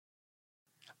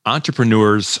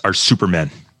entrepreneurs are supermen,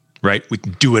 right? We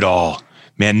can do it all.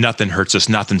 Man, nothing hurts us.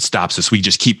 Nothing stops us. We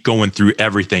just keep going through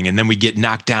everything. And then we get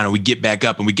knocked down and we get back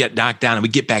up and we get knocked down and we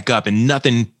get back up and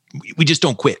nothing, we just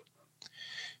don't quit.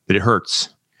 But it hurts.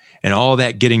 And all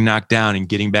that getting knocked down and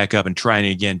getting back up and trying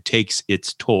again takes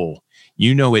its toll.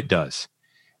 You know it does.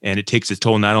 And it takes its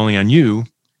toll not only on you,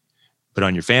 but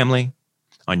on your family,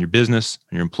 on your business,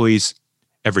 on your employees,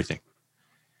 everything.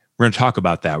 We're going to talk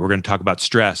about that. We're going to talk about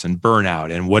stress and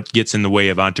burnout and what gets in the way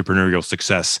of entrepreneurial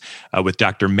success with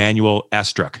Dr. Manuel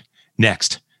Astruc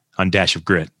next on Dash of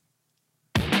Grit.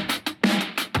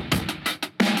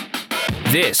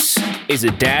 This is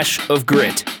a Dash of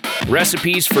Grit.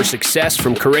 Recipes for success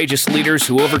from courageous leaders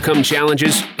who overcome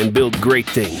challenges and build great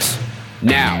things.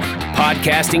 Now,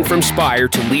 podcasting from Spire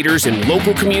to leaders in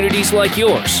local communities like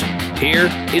yours, here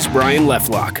is Brian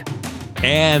Leflock.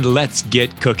 And let's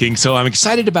get cooking. So I'm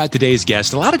excited about today's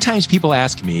guest. A lot of times people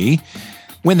ask me,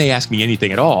 when they ask me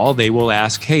anything at all, they will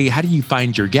ask, hey, how do you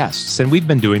find your guests? And we've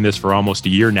been doing this for almost a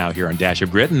year now here on Dash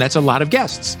of Grit, and that's a lot of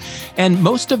guests. And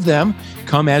most of them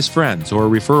come as friends or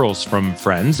referrals from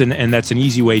friends. And that's an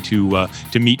easy way to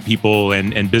meet people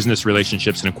and business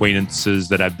relationships and acquaintances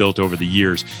that I've built over the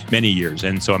years, many years.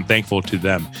 And so I'm thankful to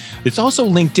them. It's also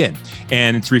LinkedIn,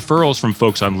 and it's referrals from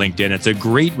folks on LinkedIn. It's a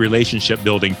great relationship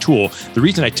building tool. The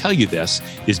reason I tell you this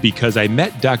is because I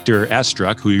met Dr.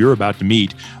 Astruc, who you're about to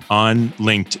meet, on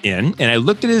LinkedIn, and I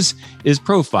looked at his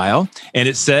profile, and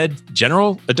it said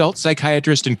general adult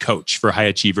psychiatrist and coach for high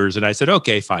achievers. And I said,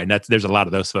 okay, fine. There's a lot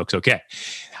of those folks. Okay.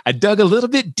 I dug a little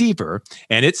bit deeper,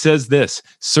 and it says this: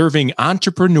 serving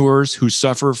entrepreneurs who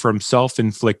suffer from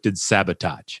self-inflicted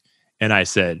sabotage. And I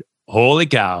said, holy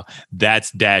cow,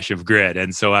 that's Dash of Grit.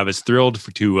 And so I was thrilled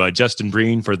to Justin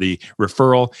Breen for the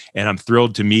referral, and I'm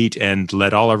thrilled to meet and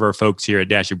let all of our folks here at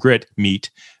Dash of Grit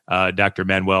meet Dr.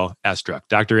 Manuel Astruc.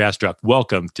 Dr. Astruc,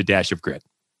 welcome to Dash of Grit.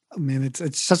 Man,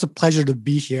 it's such a pleasure to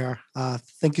be here.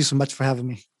 Thank you so much for having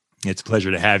me. It's a pleasure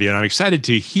to have you. And I'm excited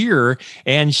to hear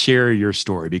and share your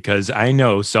story because I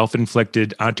know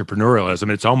self-inflicted entrepreneurialism,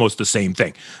 it's almost the same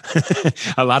thing.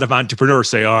 A lot of entrepreneurs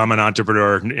say, oh, I'm an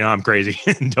entrepreneur. I'm crazy.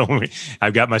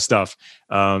 I've got my stuff.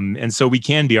 And so we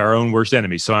can be our own worst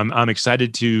enemies. So I'm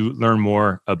excited to learn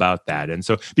more about that. And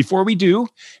so before we do,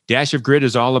 Dash of Grit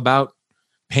is all about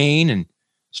pain and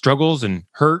struggles and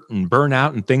hurt and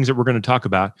burnout and things that we're going to talk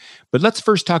about. But let's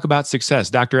first talk about success.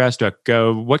 Dr.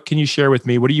 Astruc, what can you share with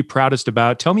me? What are you proudest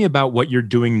about? Tell me about what you're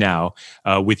doing now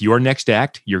with your next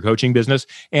act, your coaching business,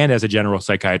 and as a general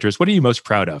psychiatrist. What are you most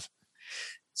proud of?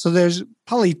 So there's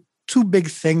probably two big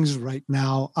things right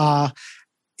now.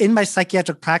 In my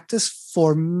psychiatric practice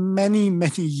for many,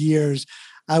 many years,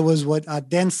 I was what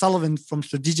Dan Sullivan from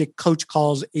Strategic Coach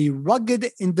calls a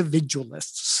rugged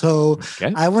individualist. So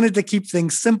okay. I wanted to keep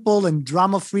things simple and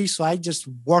drama-free, so I just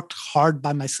worked hard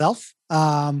by myself.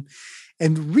 And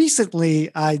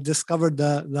recently, I discovered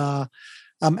the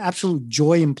absolute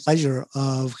joy and pleasure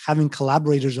of having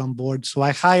collaborators on board. So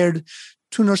I hired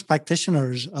 2 nurse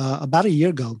practitioners about a year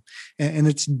ago, and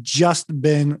it's just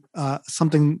been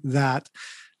something that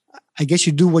I guess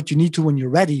you do what you need to when you're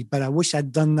ready, but I wish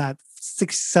I'd done that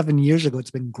 6-7 years ago.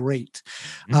 It's been great.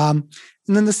 Mm-hmm.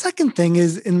 And then the second thing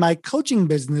is in my coaching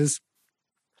business,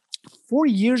 4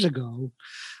 years ago,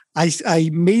 I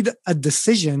made a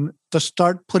decision to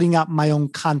start putting out my own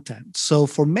content. So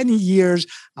for many years,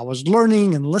 I was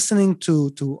learning and listening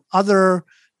to other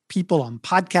people on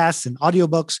podcasts and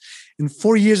audiobooks. And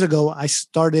 4 years ago, I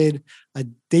started a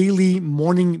daily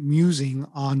morning musing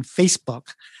on Facebook.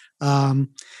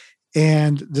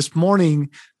 And this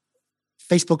morning,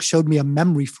 Facebook showed me a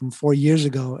memory from 4 years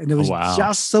ago, and it was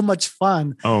just so much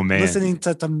fun listening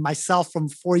to myself from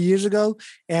 4 years ago.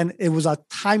 And it was a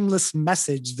timeless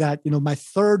message that, my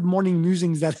third morning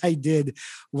musings that I did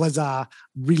was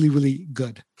really, really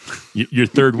good. Your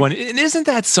third one. And isn't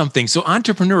that something? So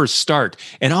entrepreneurs start,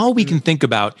 and all we can think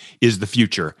about is the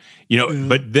future,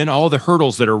 but then all the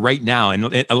hurdles that are right now.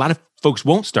 And a lot of folks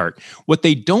won't start. What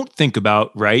they don't think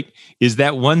about, right, is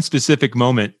that one specific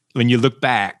moment when you look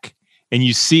back and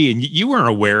you see, and you weren't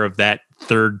aware of that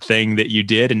third thing that you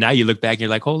did. And now you look back and you're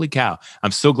like, holy cow,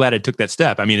 I'm so glad I took that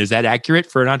step. I mean, is that accurate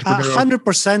for an entrepreneur?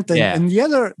 100%. And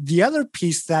the other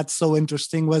piece that's so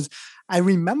interesting was I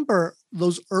remember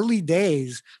those early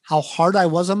days, how hard I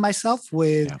was on myself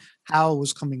with how I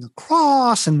was coming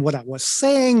across and what I was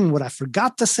saying, what I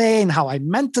forgot to say and how I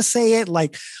meant to say it.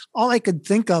 Like all I could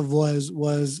think of was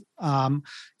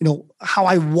how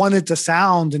I wanted to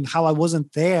sound and how I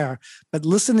wasn't there. But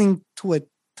listening to it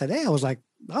today, I was like,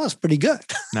 oh, that's pretty good.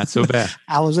 Not so bad.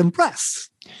 I was impressed.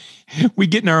 We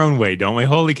get in our own way, don't we?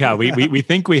 Holy cow. We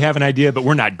think we have an idea, but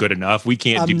we're not good enough. We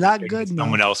can't do not the good things enough.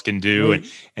 someone else can do. Right.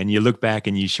 And you look back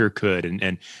and you sure could.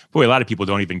 And boy, a lot of people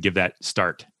don't even give that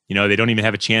start. They don't even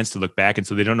have a chance to look back. And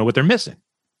so they don't know what they're missing.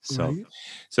 So, Right.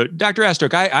 so Dr.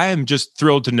 Astruc, I am just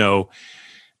thrilled to know.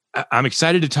 I'm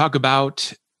excited to talk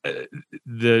about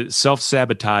the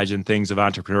self-sabotage and things of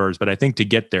entrepreneurs, but I think to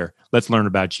get there, let's learn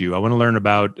about you. I want to learn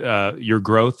about your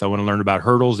growth. I want to learn about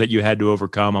hurdles that you had to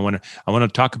overcome. I want to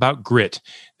talk about grit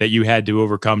that you had to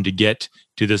overcome to get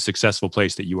to the successful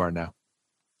place that you are now.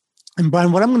 And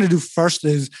Brian, what I'm going to do first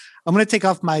is I'm going to take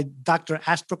off my Dr.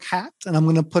 Astruc hat and I'm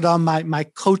going to put on my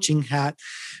coaching hat,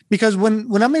 because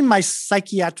when I'm in my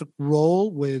psychiatric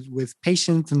role with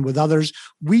patients and with others,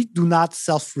 we do not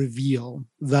self-reveal.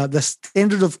 The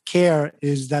standard of care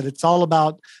is that it's all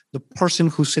about the person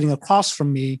who's sitting across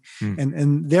from me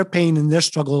and their pain and their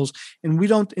struggles, and we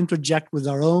don't interject with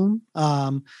our own.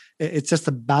 It's just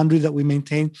a boundary that we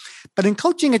maintain. But in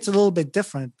coaching, it's a little bit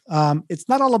different. It's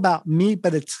not all about me,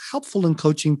 but it's helpful in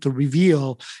coaching to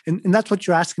reveal. And that's what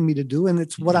you're asking me to do. And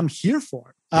it's what I'm here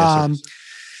for. Yes,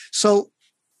 so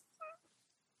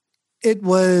it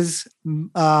was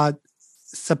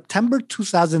September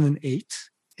 2008,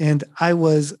 and I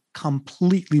was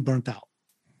completely burnt out.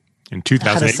 And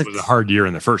 2008 was a hard year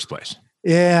in the first place.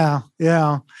 Yeah.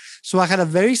 So I had a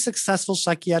very successful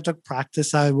psychiatric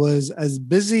practice. I was as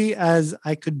busy as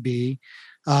I could be.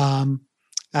 I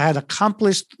had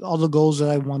accomplished all the goals that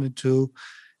I wanted to.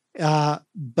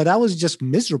 But I was just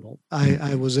miserable.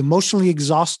 I was emotionally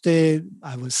exhausted.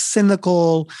 I was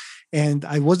cynical, and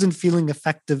I wasn't feeling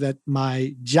effective at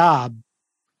my job.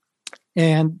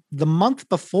 And the month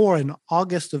before, in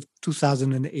August of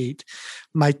 2008,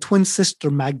 my twin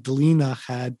sister, Magdalena,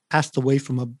 had passed away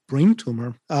from a brain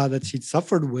tumor that she'd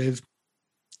suffered with.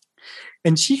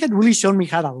 And she had really shown me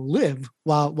how to live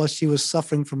while she was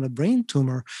suffering from a brain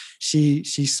tumor. She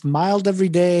smiled every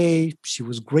day. She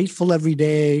was grateful every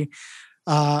day.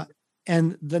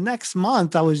 And the next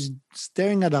month, I was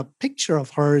staring at a picture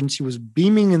of her, and she was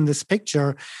beaming in this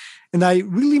picture. And I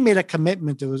really made a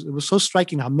commitment. It was so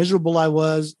striking how miserable I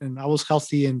was, and I was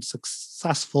healthy and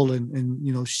successful.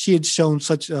 And she had shown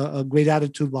such a great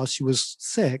attitude while she was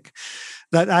sick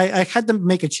that I had to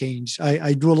make a change.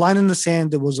 I drew a line in the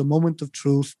sand. There was a moment of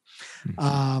truth.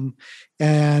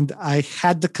 And I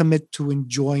had to commit to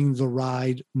enjoying the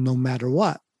ride no matter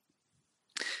what.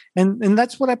 And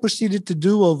that's what I proceeded to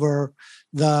do over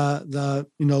the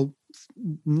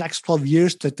next 12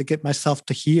 years to get myself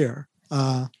to here.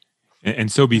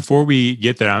 And so before we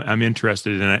get there, I'm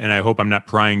interested, and I hope I'm not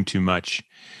prying too much.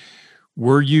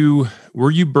 Were you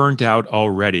burnt out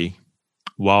already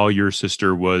while your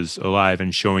sister was alive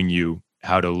and showing you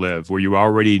how to live? Were you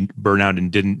already burnt out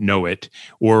and didn't know it?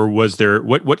 Or was there,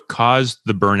 what caused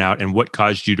the burnout, and what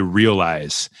caused you to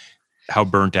realize how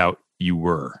burnt out you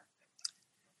were?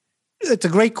 It's a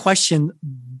great question.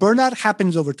 Burnout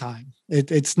happens over time.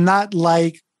 It's not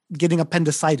like getting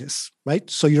appendicitis, right?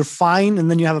 So you're fine, and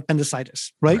then you have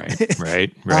appendicitis, right?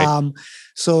 Right.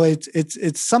 So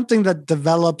it's something that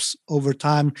develops over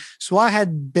time. So I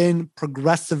had been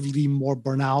progressively more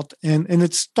burnout, and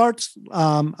it starts.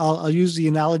 I'll use the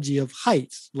analogy of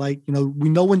height. Like we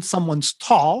know when someone's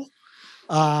tall.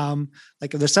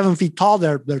 Like if they're 7 feet tall,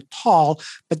 they're tall,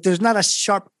 but there's not a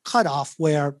sharp cutoff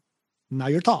where now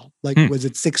you're tall. Like was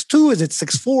it 6'2"? Is it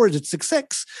 6'4"? Is it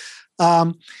 6'6"?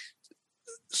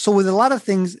 So with a lot of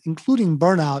things, including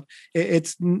burnout,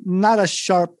 it's not a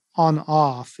sharp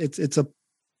on-off. It's a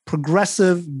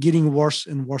progressive getting worse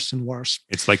and worse and worse.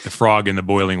 It's like the frog in the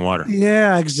boiling water.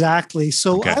 Yeah, exactly.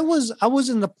 So okay. I was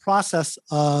in the process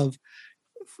of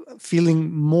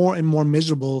feeling more and more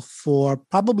miserable for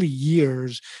probably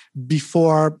years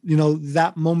before,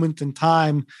 that moment in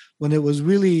time when it was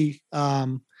really,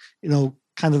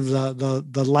 kind of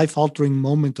the life-altering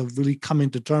moment of really coming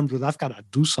to terms with I've got to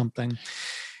do something.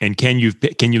 And can you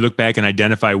look back and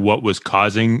identify what was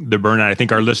causing the burnout? I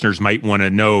think our listeners might want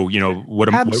to know, what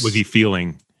was he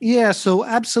feeling? Yeah, so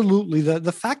absolutely.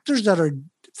 The factors that are,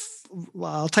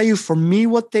 I'll tell you for me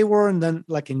what they were, and then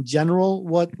like in general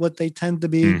what they tend to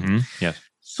be. Mm-hmm. Yeah.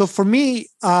 So for me,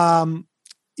 I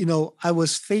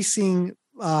was facing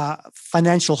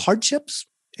financial hardships,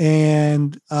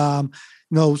 and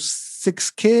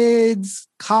 6 kids,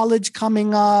 college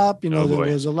coming up, there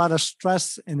was a lot of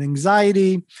stress and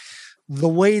anxiety. The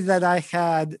way that I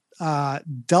had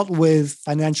dealt with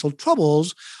financial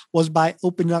troubles was by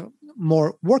opening up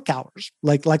more work hours.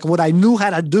 Like what I knew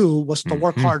how to do was to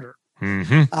work harder.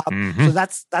 So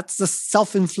that's the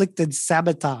self-inflicted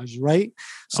sabotage, right?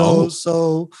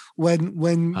 So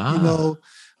when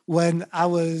when I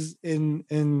was in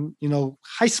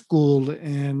high school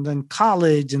and then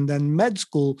college and then med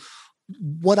school,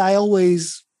 what I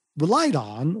always relied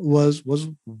on was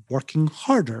working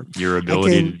harder. Your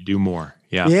ability to do more.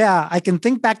 Yeah. Yeah, I can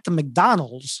think back to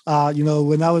McDonald's.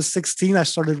 When I was 16, I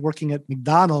started working at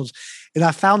McDonald's, and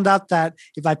I found out that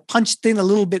if I punched in a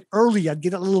little bit early, I'd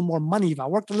get a little more money. If I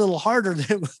worked a little harder,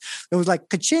 it was like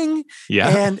ka-ching. Yeah.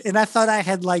 And I thought I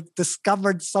had like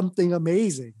discovered something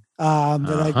amazing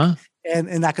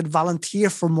and I could volunteer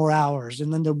for more hours,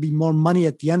 and then there'll be more money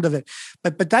at the end of it.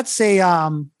 But that's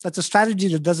a strategy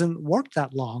that doesn't work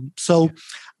that long. So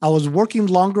I was working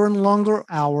longer and longer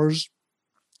hours.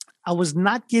 I was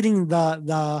not getting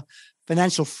the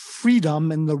financial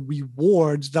freedom and the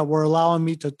rewards that were allowing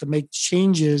me to make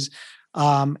changes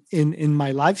in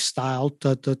my lifestyle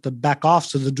to back off.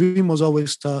 So the dream was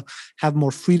always to have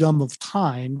more freedom of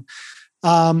time.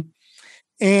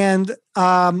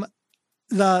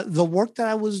 The work that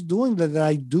I was doing that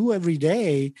I do every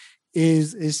day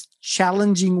is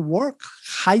challenging work,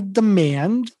 high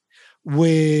demand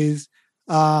with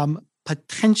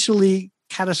potentially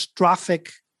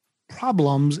catastrophic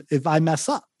problems if I mess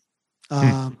up.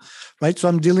 Right. So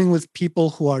I'm dealing with people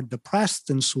who are depressed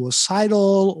and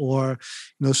suicidal, or,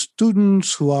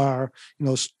 students who are,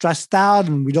 stressed out,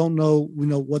 and we don't know,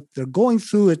 what they're going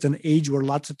through at an age where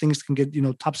lots of things can get,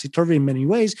 topsy-turvy in many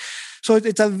ways. So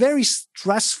it's a very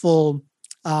stressful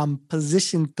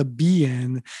position to be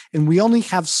in, and we only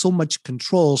have so much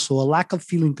control. So a lack of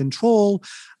feeling control,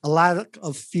 a lack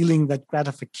of feeling that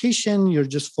gratification, you're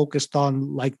just focused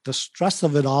on like the stress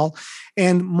of it all,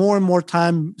 and more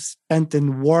time spent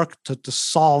in work to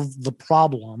solve the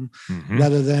problem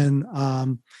rather than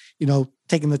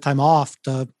taking the time off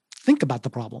to think about the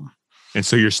problem. And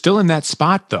so you're still in that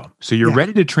spot though. So you're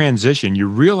ready to transition. You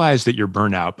realize that you're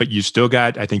burnt out, but you still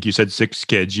got, I think you said 6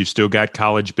 kids, you've still got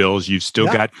college bills, you've still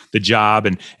got the job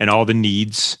and all the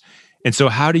needs. And so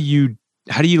how do you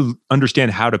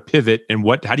understand how to pivot, and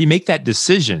how do you make that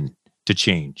decision to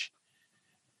change?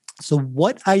 So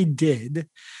what I did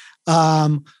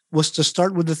was to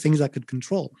start with the things I could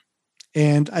control.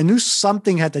 And I knew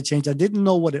something had to change. I didn't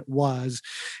know what it was.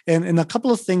 And a couple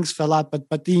of things fell out,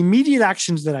 but the immediate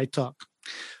actions that I took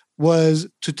was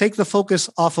to take the focus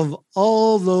off of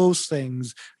all those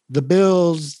things, the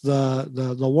bills,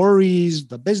 the worries,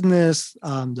 the business,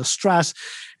 the stress.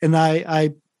 And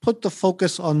I put the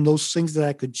focus on those things that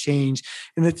I could change.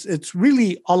 And it's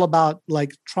really all about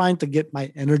like trying to get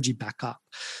my energy back up.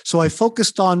 So I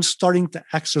focused on starting to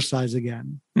exercise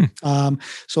again.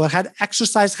 So I had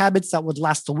exercise habits that would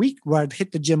last a week, where I'd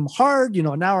hit the gym hard,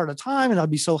 an hour at a time, and I'd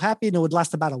be so happy, and it would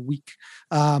last about a week.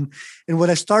 And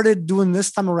what I started doing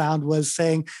this time around was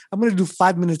saying, I'm going to do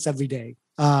 5 minutes every day.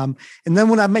 And then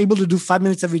when I'm able to do 5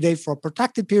 minutes every day for a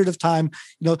protected period of time,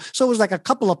 so it was like a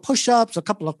couple of push-ups, a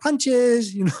couple of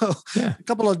crunches, a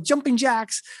couple of jumping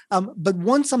jacks. But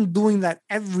once I'm doing that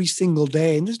every single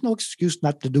day, and there's no excuse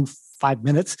not to do 5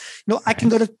 minutes, I can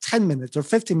go to 10 minutes or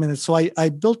 15 minutes. So I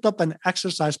built up an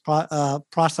exercise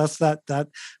process that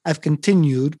I've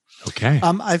continued. Okay.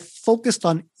 I focused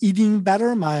on eating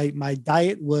better. My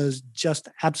diet was just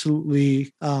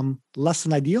absolutely less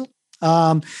than ideal.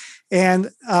 And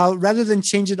rather than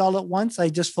change it all at once, I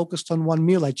just focused on one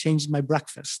meal. I changed my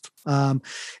breakfast. And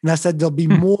I said, there'll be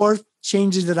more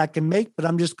changes that I can make, but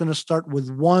I'm just going to start with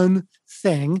one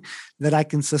thing that I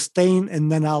can sustain,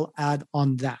 and then I'll add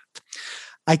on that.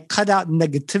 I cut out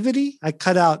negativity. I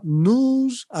cut out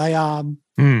news. I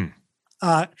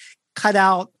cut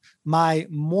out my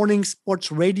morning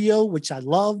sports radio, which I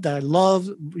loved. I love,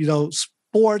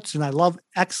 sports, and I love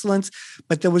excellence,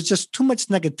 but there was just too much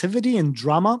negativity and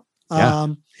drama.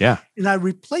 And I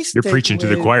replaced You're preaching to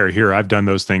the choir here. I've done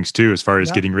those things too, as far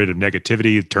as getting rid of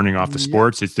negativity, turning off the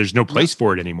sports. There's no place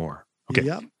for it anymore. Okay,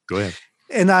 go ahead.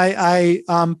 And I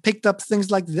picked up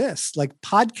things like this, like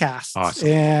podcasts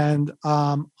and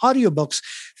audiobooks,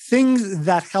 things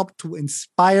that help to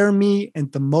inspire me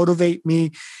and to motivate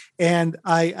me. And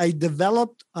I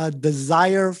developed a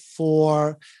desire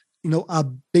for a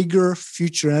bigger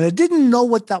future. And I didn't know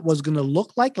what that was going to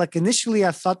look like. Like initially,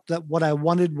 I thought that what I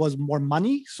wanted was more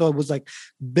money. So it was like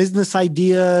business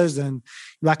ideas, and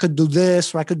I could do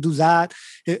this or I could do that.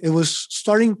 It was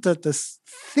starting to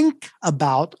think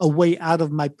about a way out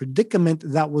of my predicament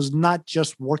that was not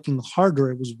just working harder,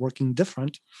 it was working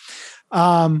different.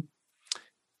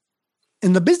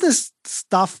 And the business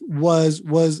stuff was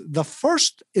the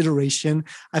first iteration.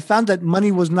 I found that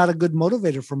money was not a good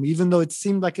motivator for me, even though it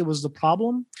seemed like it was the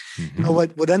problem.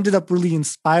 What ended up really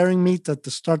inspiring me to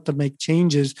start to make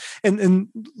changes. And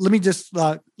let me just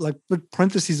put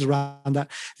parentheses around that.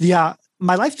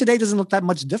 my life today doesn't look that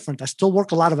much different. I still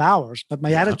work a lot of hours, but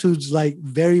my attitude's like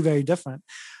very, very different.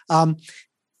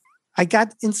 I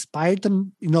got inspired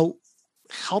to,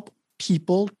 help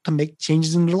people to make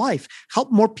changes in their life,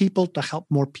 help more people to help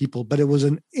more people. But it was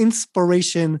an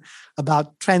inspiration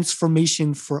about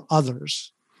transformation for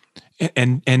others.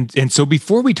 And so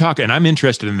before we talk, and I'm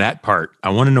interested in that part, I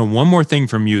want to know one more thing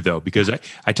from you though, because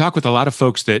I talk with a lot of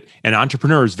folks and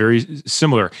entrepreneurs very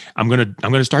similar. I'm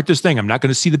gonna start this thing. I'm not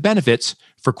gonna see the benefits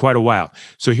for quite a while.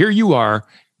 So here you are,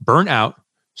 burnt out,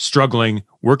 struggling,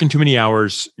 working too many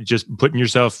hours, just putting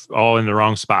yourself all in the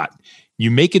wrong spot. You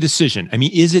make a decision. I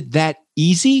mean, is it that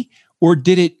easy, or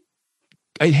did it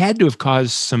had to have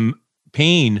caused some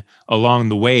pain along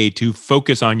the way to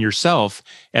focus on yourself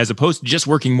as opposed to just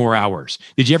working more hours?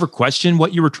 Did you ever question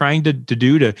what you were trying to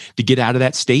do to get out of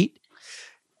that state?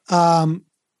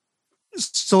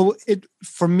 So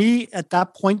for me at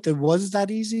that point, it was that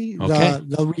easy. Okay.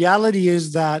 The reality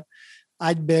is that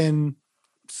I'd been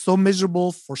so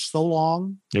miserable for so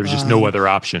long. There was just no other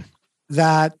option.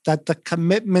 That the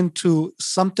commitment to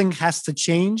something has to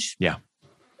change. Yeah.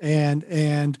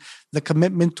 And the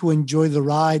commitment to enjoy the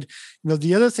ride.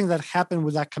 The other thing that happened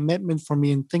with that commitment for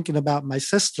me in thinking about my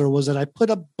sister was that I put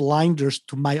up blinders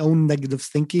to my own negative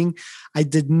thinking. I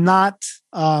did not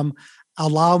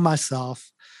allow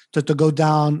myself to go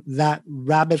down that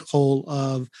rabbit hole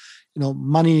of,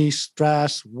 money,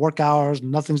 stress, work hours,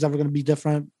 nothing's ever going to be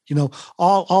different.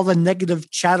 All the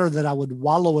negative chatter that I would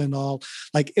wallow in,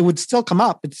 it would still come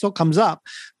up. It still comes up,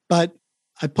 but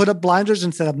I put up blinders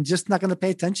and said, I'm just not going to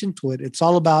pay attention to it. It's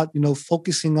all about,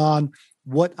 focusing on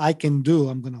what I can do.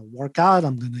 I'm going to work out.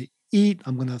 I'm going to eat.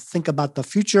 I'm going to think about the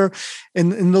future.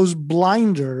 And in those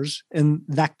blinders and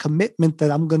that commitment that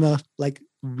I'm going to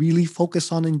really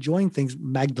focus on enjoying things.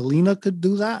 Magdalena could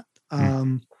do that.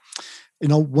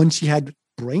 When she had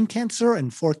brain cancer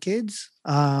and 4 kids,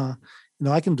 I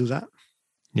can do that.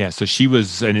 Yeah, so she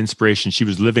was an inspiration. She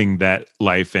was living that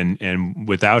life, and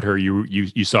without her,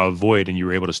 you saw a void, and you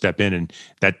were able to step in, and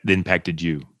that impacted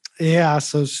you. Yeah,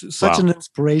 so such an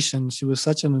inspiration. She was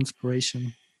such an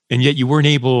inspiration. And yet you weren't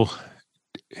able.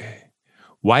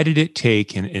 Why did it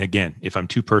take, and again, if I'm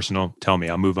too personal, tell me,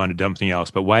 I'll move on to something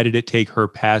else, but why did it take her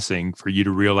passing for you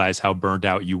to realize how burnt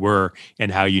out you were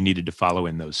and how you needed to follow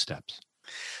in those steps?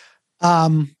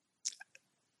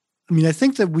 I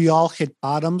think that we all hit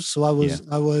bottoms. So I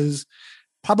was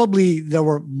probably, there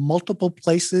were multiple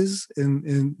places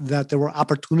in that there were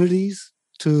opportunities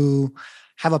to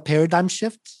have a paradigm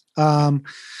shift.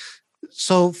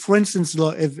 So for instance,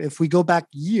 if we go back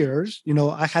years,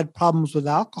 I had problems with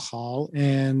alcohol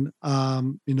and,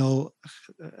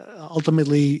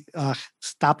 ultimately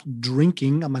stopped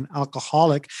drinking. I'm an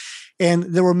alcoholic. And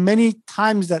there were many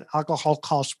times that alcohol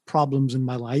caused problems in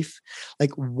my life.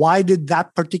 Why did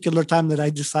that particular time that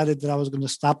I decided that I was going to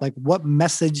stop? What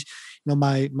message,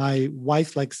 my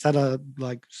wife said,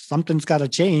 something's got to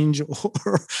change.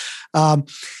 Or,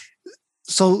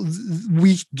 so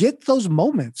we get those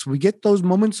moments. We get those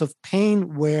moments of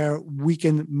pain where we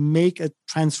can make a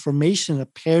transformation, a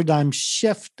paradigm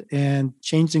shift, and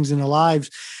change things in our lives.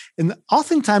 And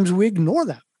oftentimes we ignore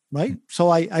that, right? So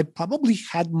I probably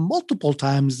had multiple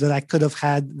times that I could have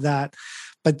had that,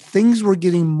 but things were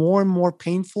getting more and more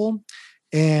painful.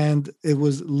 And it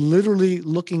was literally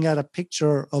looking at a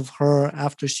picture of her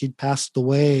after she'd passed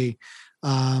away,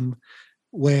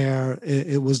 where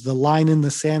it was the line in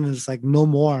the sand, and it's no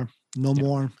more.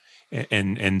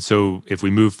 And so if we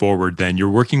move forward, then you're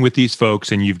working with these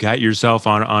folks and you've got yourself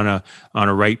on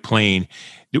a right plane.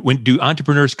 Do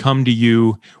entrepreneurs come to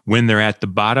you when they're at the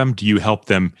bottom? Do you help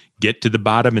them get to the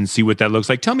bottom and see what that looks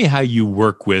like? Tell me how you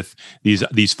work with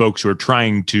these folks who are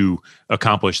trying to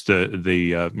accomplish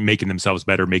the making themselves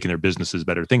better, making their businesses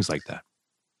better, things like that.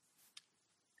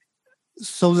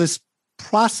 So this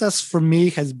process for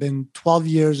me has been 12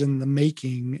 years in the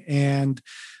making. And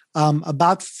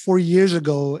about 4 years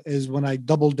ago is when I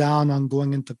doubled down on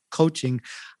going into coaching.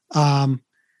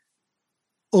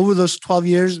 Over those 12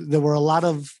 years, there were a lot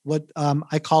of what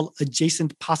I call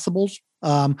adjacent possibles,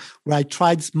 where I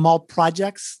tried small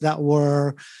projects that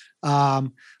were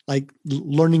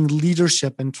learning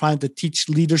leadership and trying to teach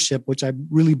leadership, which I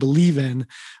really believe in.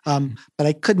 But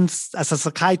I couldn't, as a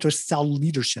psychiatrist, sell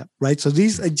leadership, right? So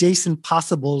these adjacent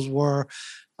possibles were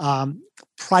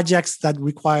projects that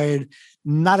required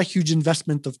not a huge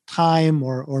investment of time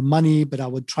or money, but I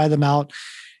would try them out.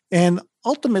 And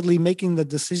ultimately making the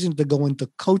decision to go into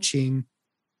coaching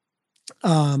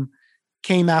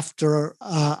came after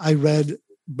I read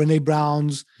Brene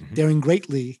Brown's Daring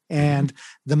Greatly and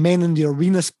the Man in the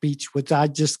Arena speech, which I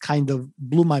just kind of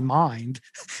blew my mind.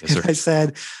 Yes, and I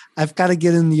said, I've got to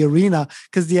get in the arena,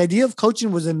 because the idea of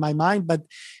coaching was in my mind, but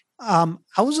I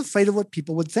was afraid of what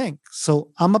people would think.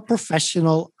 So I'm a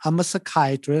professional, I'm a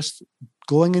psychiatrist.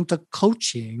 Going into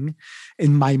coaching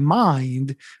in my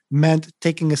mind meant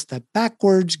taking a step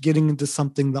backwards, getting into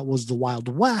something that was the Wild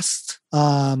West.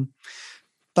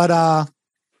 But I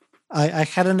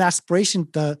had an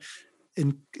aspiration to,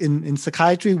 in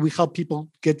psychiatry, we help people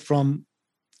get from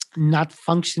not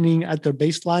functioning at their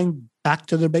baseline back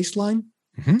to their baseline.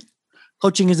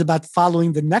 Coaching is about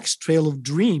following the next trail of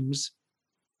dreams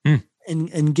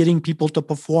and getting people to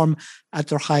perform at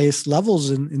their highest levels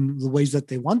in the ways that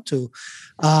they want to.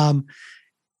 And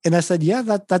I said, yeah,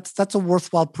 that's a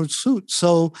worthwhile pursuit.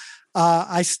 So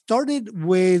I started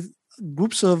with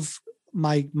groups of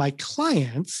my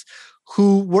clients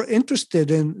who were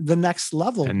interested in the next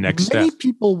level. And next Many step.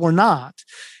 people were not.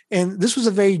 And this was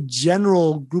a very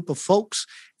general group of folks.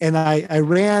 And I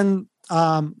ran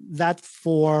that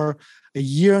for a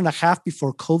year and a half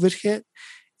before COVID hit.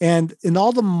 And in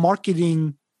all the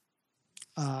marketing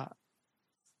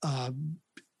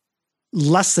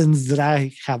lessons that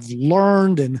I have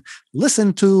learned and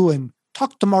listened to and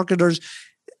talked to marketers,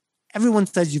 everyone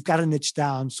says you've got to niche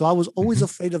down. So I was always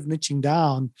afraid of niching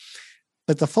down.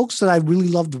 But the folks that I really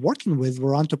loved working with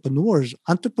were entrepreneurs.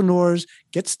 Entrepreneurs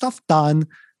get stuff done.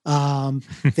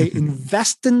 They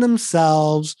invest in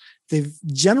themselves. They've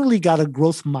generally got a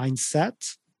growth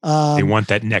mindset. They want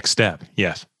that next step.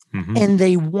 Yes. And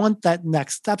they want that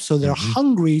next step. So they're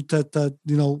hungry to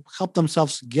help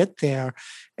themselves get there.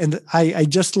 And I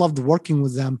just loved working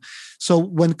with them. So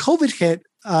when COVID hit,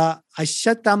 I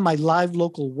shut down my live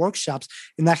local workshops,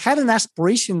 and I had an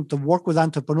aspiration to work with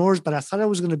entrepreneurs, but I thought it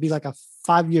was going to be like a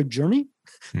 5-year journey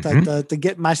to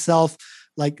get myself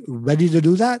like ready to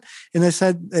do that. And I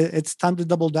said, it's time to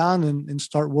double down and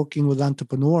start working with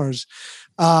entrepreneurs.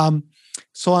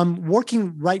 So I'm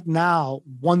working right now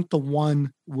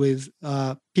one-to-one with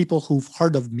people who've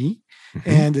heard of me.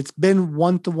 And it's been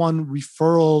one-to-one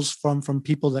referrals from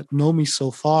people that know me so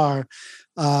far.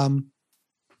 And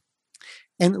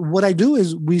what I do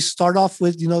is we start off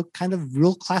with, kind of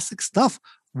real classic stuff.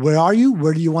 Where are you?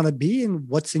 Where do you want to be? And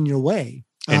what's in your way?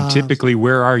 And typically,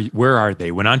 where are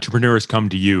they? When entrepreneurs come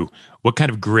to you, what kind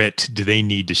of grit do they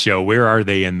need to show? Where are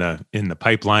they in the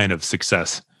pipeline of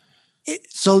success?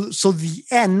 So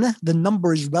the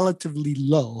number is relatively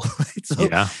low.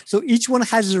 Right? So each one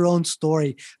has their own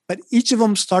story, but each of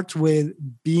them starts with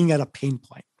being at a pain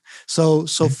point. So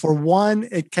for one,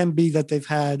 it can be that they've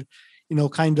had,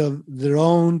 kind of their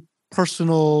own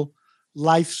personal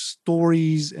life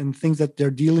stories and things that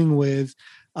they're dealing with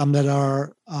that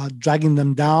are dragging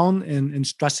them down and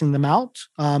stressing them out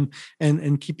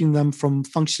and keeping them from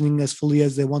functioning as fully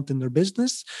as they want in their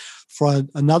business. For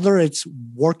another, it's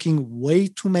working way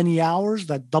too many hours,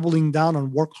 that doubling down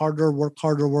on work harder,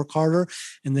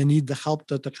 and they need the help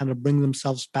to kind of bring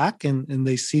themselves back. And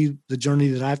they see the journey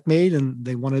that I've made and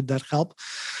they wanted that help.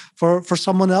 For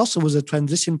someone else, it was a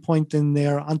transition point in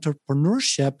their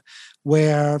entrepreneurship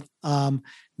where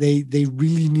they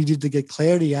really needed to get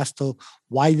clarity as to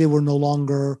why they were no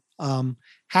longer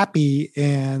happy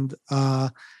and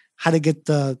how to get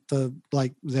their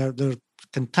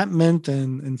contentment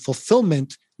and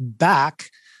fulfillment back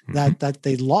that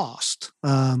they lost.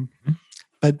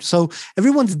 But so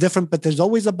everyone's different, but there's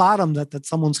always a bottom that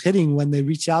someone's hitting when they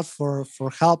reach out for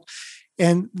help.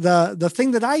 And the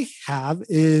thing that I have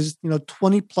is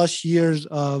 20 plus years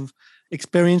of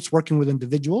experience working with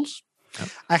individuals. Yep.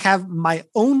 I have my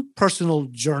own personal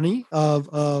journey of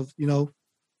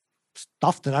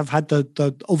stuff that I've had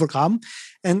to overcome.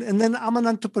 And then I'm an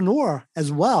entrepreneur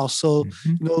as well. So,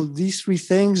 these three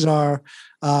things are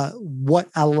what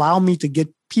allow me to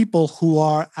get people who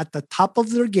are at the top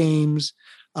of their games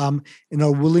and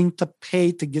are willing to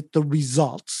pay to get the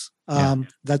results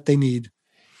that they need.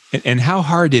 And how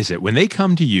hard is it when they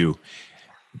come to you?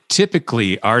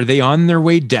 Typically, are they on their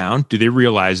way down? Do they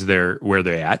realize where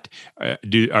they're at?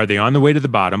 Are they on the way to the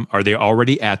bottom? Are they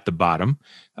already at the bottom?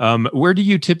 Where do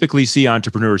you typically see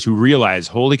entrepreneurs who realize,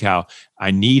 holy cow,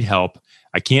 I need help.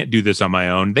 I can't do this on my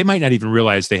own. They might not even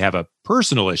realize they have a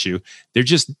personal issue. They're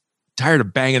just tired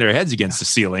of banging their heads against the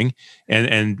ceiling.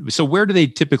 And so where do they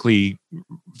typically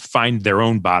find their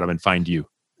own bottom and find you?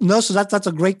 No, so that's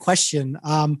a great question.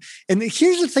 And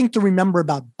here's the thing to remember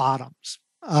about bottoms.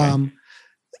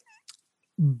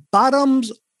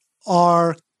 Bottoms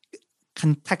are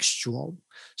contextual.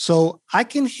 So I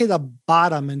can hit a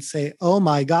bottom and say, oh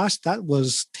my gosh, that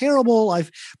was terrible.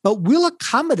 But we'll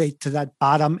accommodate to that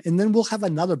bottom and then we'll have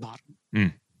another bottom.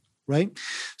 right?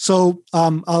 So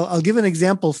I'll give an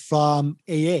example from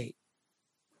AA,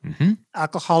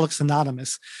 Alcoholics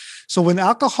Anonymous. So when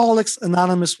Alcoholics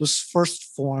Anonymous was first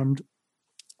formed,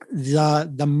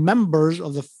 the members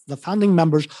of the founding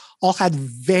members all had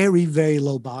very, very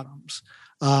low bottoms.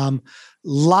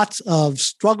 Lots of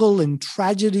struggle and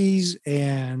tragedies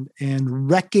and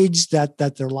wreckage that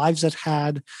their lives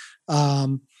had.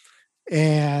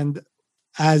 And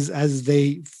as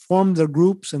they formed their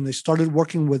groups and they started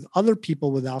working with other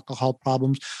people with alcohol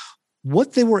problems,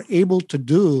 what they were able to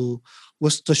do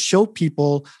was to show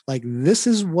people, like, this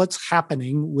is what's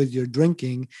happening with your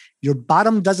drinking. Your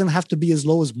bottom doesn't have to be as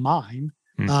low as mine.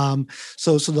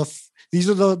 So these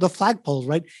are the flagpoles,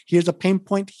 right? Here's a pain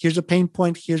point, here's a pain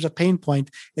point, here's a pain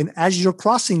point. And as you're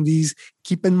crossing these,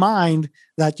 keep in mind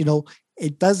that,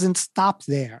 it doesn't stop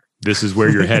there. This is where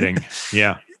you're heading.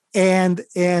 Yeah. And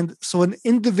so an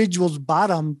individual's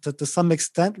bottom, to some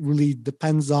extent, really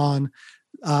depends on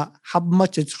how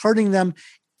much it's hurting them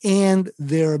and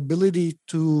their ability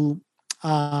to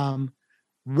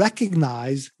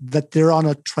recognize that they're on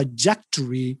a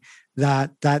trajectory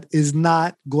that is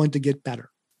not going to get better.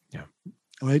 Yeah.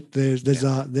 Right. There's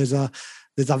a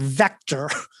vector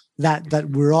that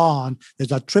we're on.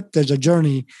 There's a trip. There's a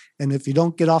journey. And if you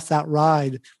don't get off that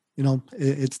ride,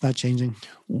 it's not changing.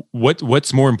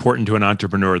 What's more important to an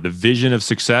entrepreneur, the vision of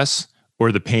success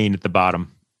or the pain at the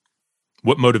bottom?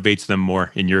 What motivates them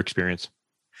more in your experience?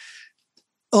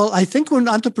 Well, I think when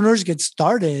entrepreneurs get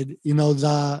started,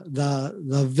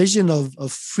 the vision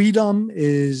of freedom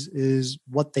is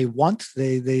what they want.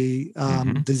 They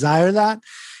desire that,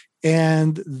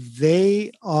 and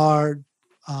they are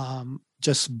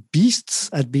just beasts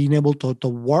at being able to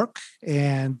work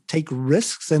and take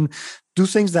risks and do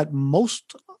things that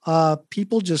most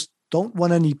people just don't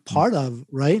want any part of,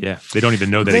 right? Yeah, they don't even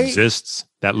know that exists.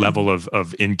 That level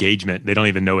of engagement, they don't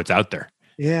even know it's out there.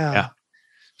 Yeah.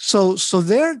 So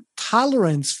their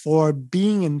tolerance for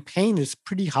being in pain is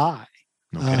pretty high.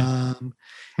 Okay.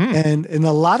 And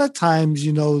a lot of times,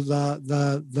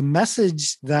 the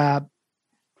message that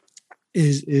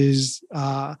is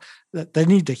that they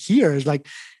need to hear is like,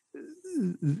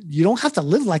 you don't have to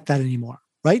live like that anymore,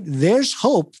 right? There's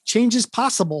hope. Change is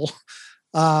possible.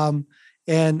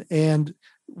 And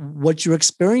what you're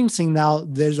experiencing now,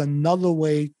 there's another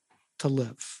way to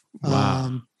live.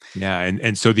 Wow. Yeah.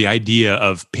 And so the idea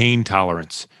of pain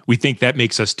tolerance, we think that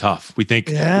makes us tough. We think,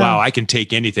 wow, I can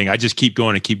take anything. I just keep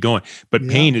going and keep going. But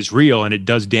pain is real and it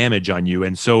does damage on you.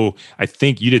 And so I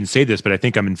think you didn't say this, but I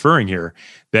think I'm inferring here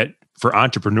that for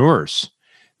entrepreneurs,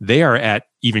 they are at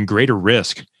even greater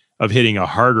risk of hitting a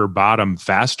harder bottom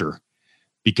faster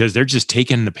because they're just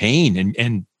taking the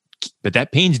pain but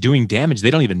that pain's doing damage.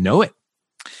 They don't even know it.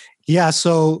 Yeah.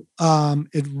 So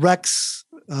it wrecks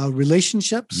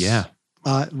relationships. Yeah.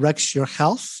 Wrecks your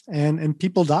health and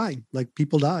people die.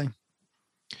 People die.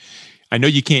 I know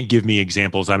you can't give me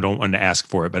examples. I don't want to ask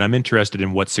for it, but I'm interested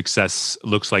in what success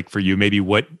looks like for you. Maybe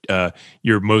what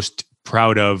you're most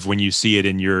proud of when you see it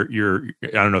in your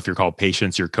I don't know if you're called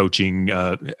patients, your coaching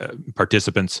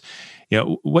participants.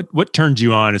 What turns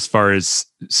you on as far as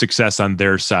success on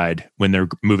their side when they're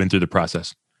moving through the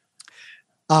process?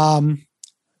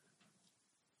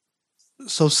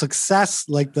 So success,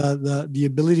 like the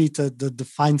ability to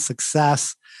define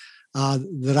success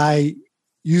that I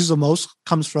use the most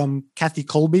comes from Kathy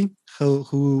Kolbe,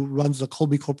 who runs the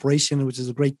Kolbe Corporation, which is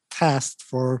a great test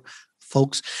for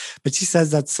folks. But she says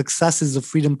that success is the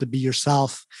freedom to be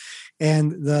yourself.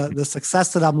 And the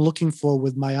success that I'm looking for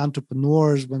with my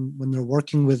entrepreneurs when they're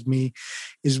working with me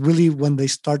is really when they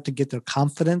start to get their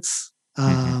confidence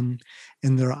and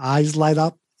their eyes light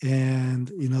up.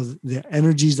 And, their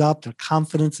energy's up, their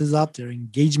confidence is up, their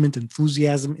engagement,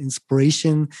 enthusiasm,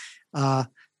 inspiration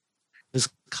is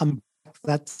come.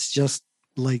 That's just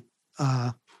like,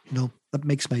 that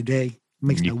makes my day,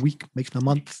 makes my week, makes my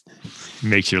month.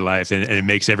 Makes your life. And it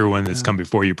makes everyone that's come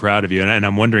before you proud of you. And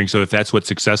I'm wondering, so if that's what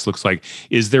success looks like,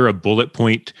 is there a bullet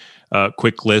point,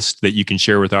 quick list that you can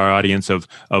share with our audience of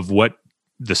what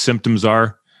the symptoms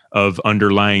are of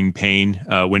underlying pain?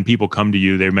 When people come to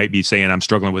you, they might be saying, I'm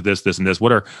struggling with this, and this.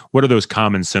 What are those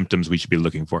common symptoms we should be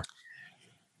looking for?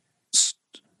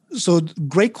 So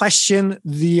great question.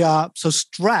 So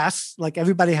stress, like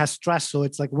everybody has stress. So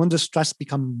it's like, when does stress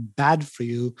become bad for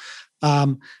you?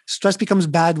 Stress becomes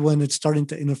bad when it's starting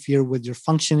to interfere with your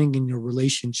functioning and your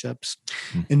relationships.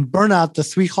 In burnout, the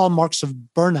 3 hallmarks of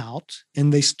burnout,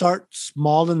 and they start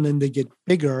small and then they get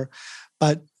bigger.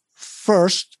 But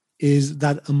first is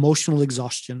that emotional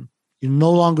exhaustion. You're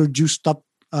no longer juiced up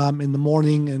in the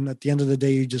morning, and at the end of the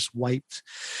day, you're just wiped.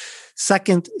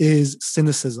 Second is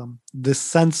cynicism, this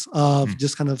sense of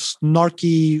just kind of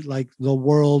snarky, like the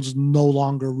world's no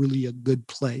longer really a good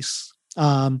place.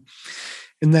 And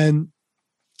then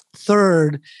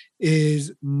third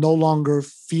is no longer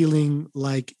feeling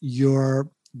like you're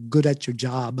good at your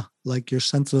job, like your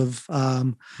sense of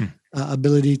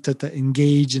ability to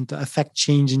engage and to affect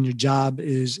change in your job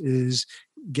is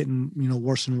getting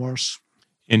worse and worse.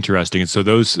 Interesting. And so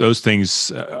those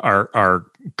things are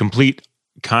complete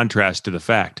contrast to the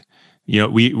fact,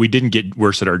 we didn't get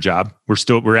worse at our job.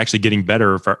 We're actually getting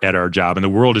better at our job, and the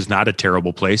world is not a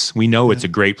terrible place. We know it's a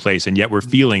great place, and yet we're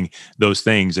feeling those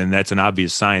things, and that's an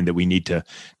obvious sign that we need to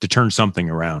turn something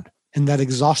around. And that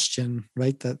exhaustion,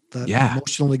 right? That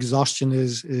emotional exhaustion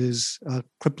is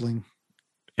crippling.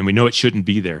 And we know it shouldn't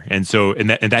be there, and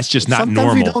that's just not Sometimes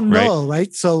normal. We don't know,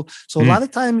 right? So a lot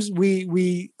of times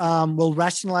we will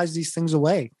rationalize these things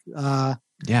away.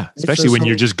 Especially when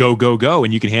you're just go,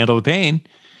 and you can handle the pain.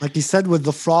 Like you said, with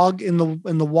the frog in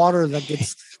the water that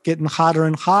gets getting hotter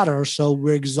and hotter. So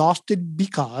we're exhausted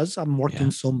because I'm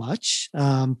working so much.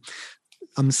 I'm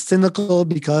cynical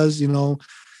because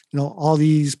all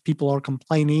these people are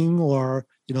complaining or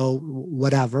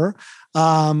whatever,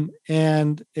 and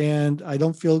I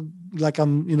don't feel like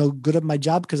I'm good at my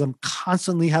job because I'm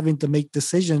constantly having to make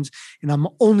decisions, and I'm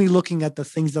only looking at the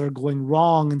things that are going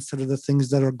wrong instead of the things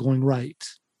that are going right.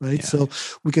 Right. So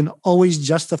we can always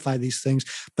justify these things,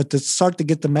 but to start to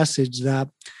get the message that,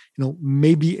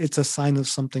 maybe it's a sign of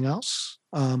something else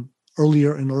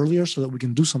earlier and earlier so that we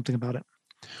can do something about it.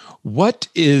 What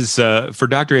is, for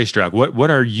Dr. Astruc, what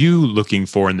are you looking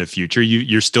for in the future?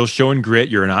 You're still showing grit.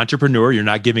 You're an entrepreneur. You're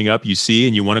not giving up. You see,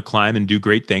 and you want to climb and do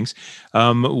great things.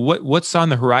 What's on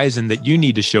the horizon that you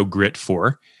need to show grit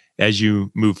for as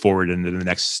you move forward into the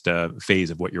next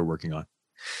phase of what you're working on?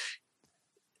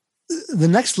 The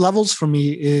next levels for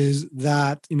me is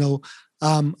that,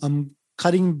 I'm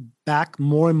cutting back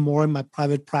more and more in my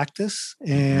private practice.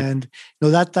 And,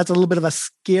 that's a little bit of a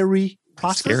scary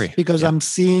process because I'm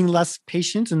seeing less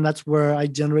patients, and that's where I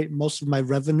generate most of my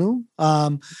revenue.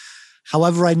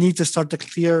 However, I need to start to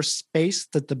clear space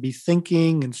to be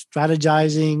thinking and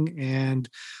strategizing and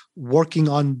working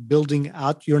on building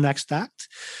out your next act.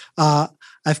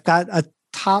 I've got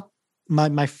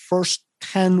my first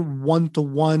 10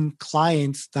 one-to-one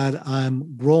clients that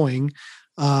I'm growing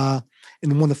and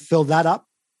want to fill that up.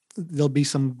 There'll be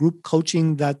some group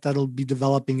coaching that'll be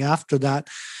developing after that.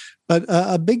 But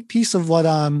a big piece of what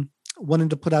I'm wanting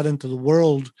to put out into the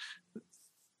world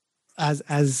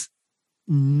as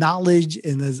knowledge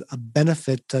and as a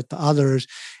benefit to others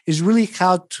is really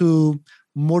how to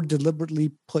more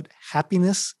deliberately put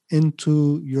happiness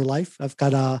into your life. I've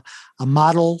got a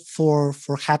model for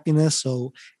happiness.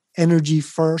 So energy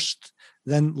first,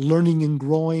 then learning and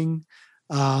growing,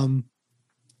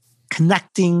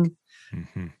 connecting,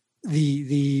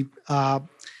 the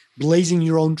blazing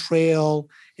your own trail,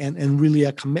 and really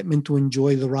a commitment to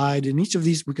enjoy the ride. And each of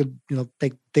these we could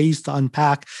take days to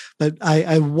unpack, but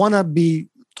I want to be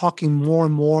talking more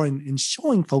and more and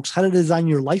showing folks how to design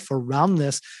your life around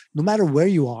this, no matter where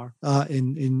you are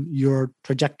in your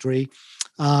trajectory.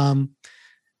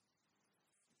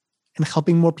 And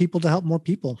helping more people to help more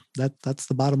people. That's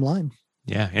the bottom line.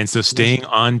 Yeah. And so staying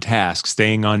on task,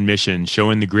 staying on mission,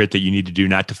 showing the grit that you need to do,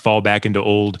 not to fall back into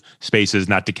old spaces,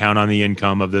 not to count on the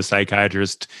income of the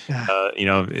psychiatrist,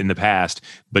 in the past,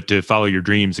 but to follow your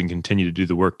dreams and continue to do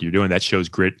the work you're doing. That shows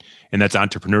grit, and that's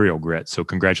entrepreneurial grit. So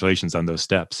congratulations on those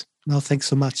steps. No, thanks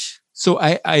so much. So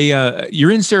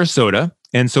you're in Sarasota.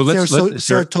 And so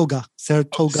Saratoga,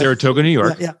 New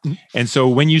York. Yeah. And so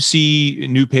when you see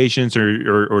new patients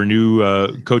or new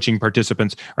coaching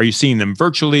participants, are you seeing them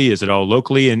virtually? Is it all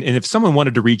locally? And if someone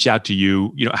wanted to reach out to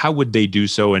you, how would they do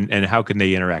so, and how can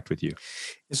they interact with you?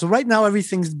 So right now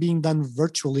everything's being done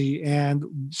virtually, and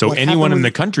so anyone in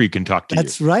the country can talk to you.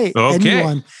 That's right. Okay,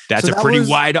 anyone. That's a pretty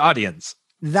wide audience.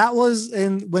 That was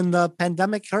when the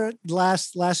pandemic hit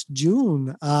last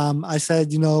June. I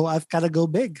said, I've got to go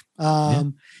big.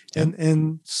 And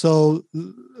so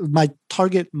my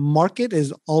target market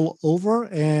is all over,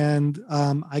 and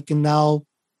I can now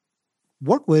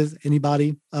work with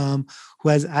anybody who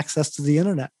has access to the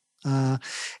internet. And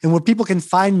where people can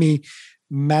find me,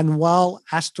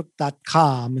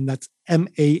 ManuelAstruc.com, and that's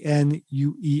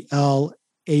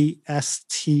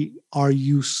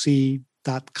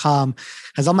ManuelAstruc.com,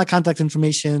 has all my contact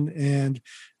information, and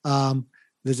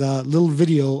there's a little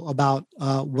video about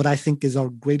what I think is our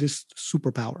greatest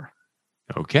superpower.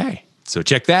 Okay. So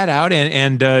check that out.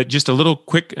 And just a little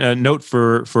quick note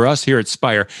for us here at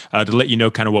Spire to let you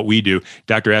know kind of what we do.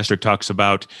 Dr. Astruc talks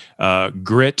about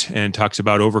grit and talks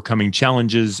about overcoming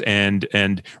challenges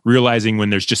and realizing when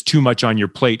there's just too much on your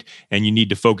plate and you need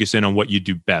to focus in on what you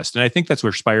do best. And I think that's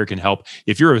where Spire can help.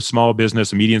 If you're a small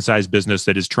business, a medium-sized business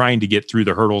that is trying to get through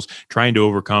the hurdles, trying to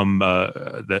overcome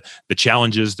the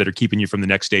challenges that are keeping you from the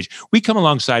next stage, we come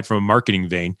alongside from a marketing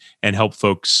vein and help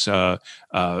folks kind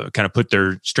of put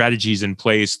their strategies in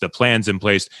place, the plans in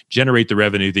place, generate the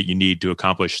revenue that you need to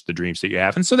accomplish the dreams that you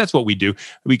have. And so that's what we do.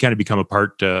 We kind of become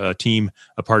a team,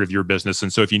 a part of your business.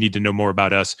 And so if you need to know more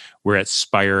about us, we're at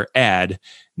spiread.com.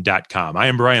 I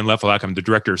am Brian Lefelak. I'm the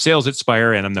director of sales at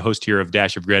Spire, and I'm the host here of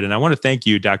Dash of Grit. And I want to thank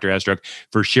you, Dr. Astruc,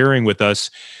 for sharing with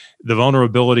us the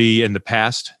vulnerability in the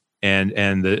past and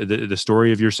the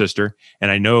story of your sister. And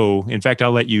I know, in fact,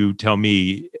 I'll let you tell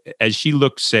me, as she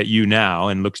looks at you now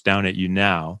and looks down at you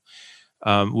now,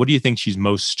 what do you think she's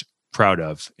most proud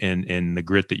of in the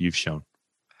grit that you've shown?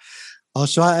 Oh,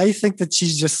 so I think that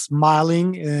she's just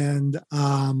smiling and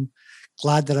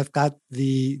glad that I've got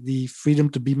the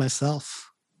freedom to be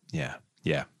myself.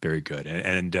 Yeah, very good.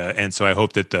 And so I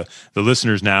hope that the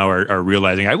listeners now are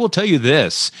realizing. I will tell you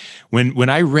this: when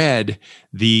I read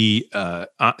the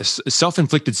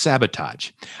self-inflicted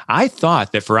sabotage, I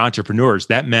thought that for entrepreneurs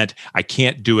that meant I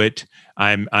can't do it.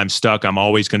 I'm stuck. I'm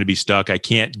always going to be stuck. I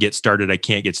can't get started.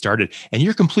 And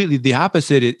you're completely the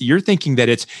opposite. You're thinking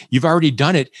that you've already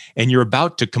done it and you're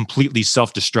about to completely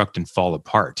self-destruct and fall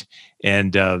apart.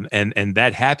 And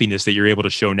that happiness that you're able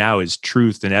to show now is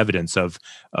truth and evidence of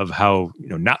how,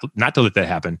 not to let that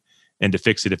happen and to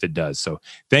fix it if it does. So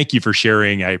thank you for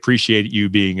sharing. I appreciate you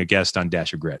being a guest on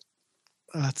Dash of Grit.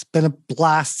 It's been a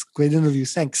blast. Great interview.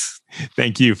 Thanks.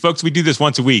 Thank you. Folks, we do this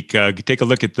once a week. Take a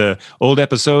look at the old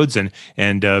episodes and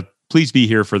please be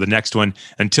here for the next one.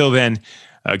 Until then,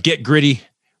 get gritty,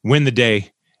 win the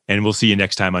day, and we'll see you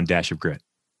next time on Dash of Grit.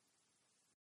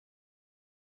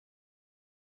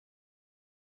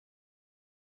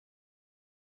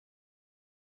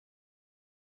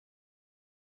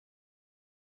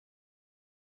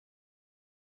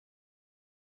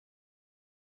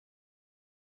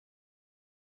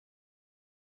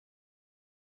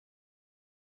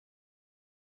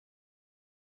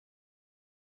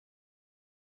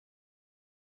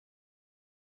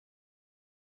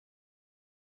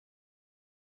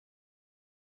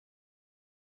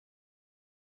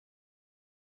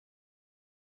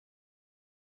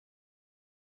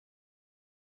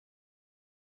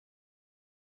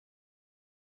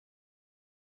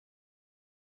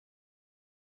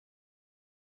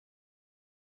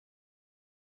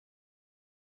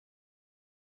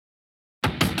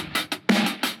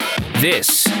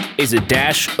 This is a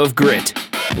Dash of Grit.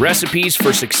 Recipes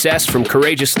for success from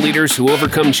courageous leaders who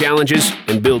overcome challenges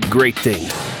and build great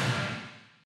things.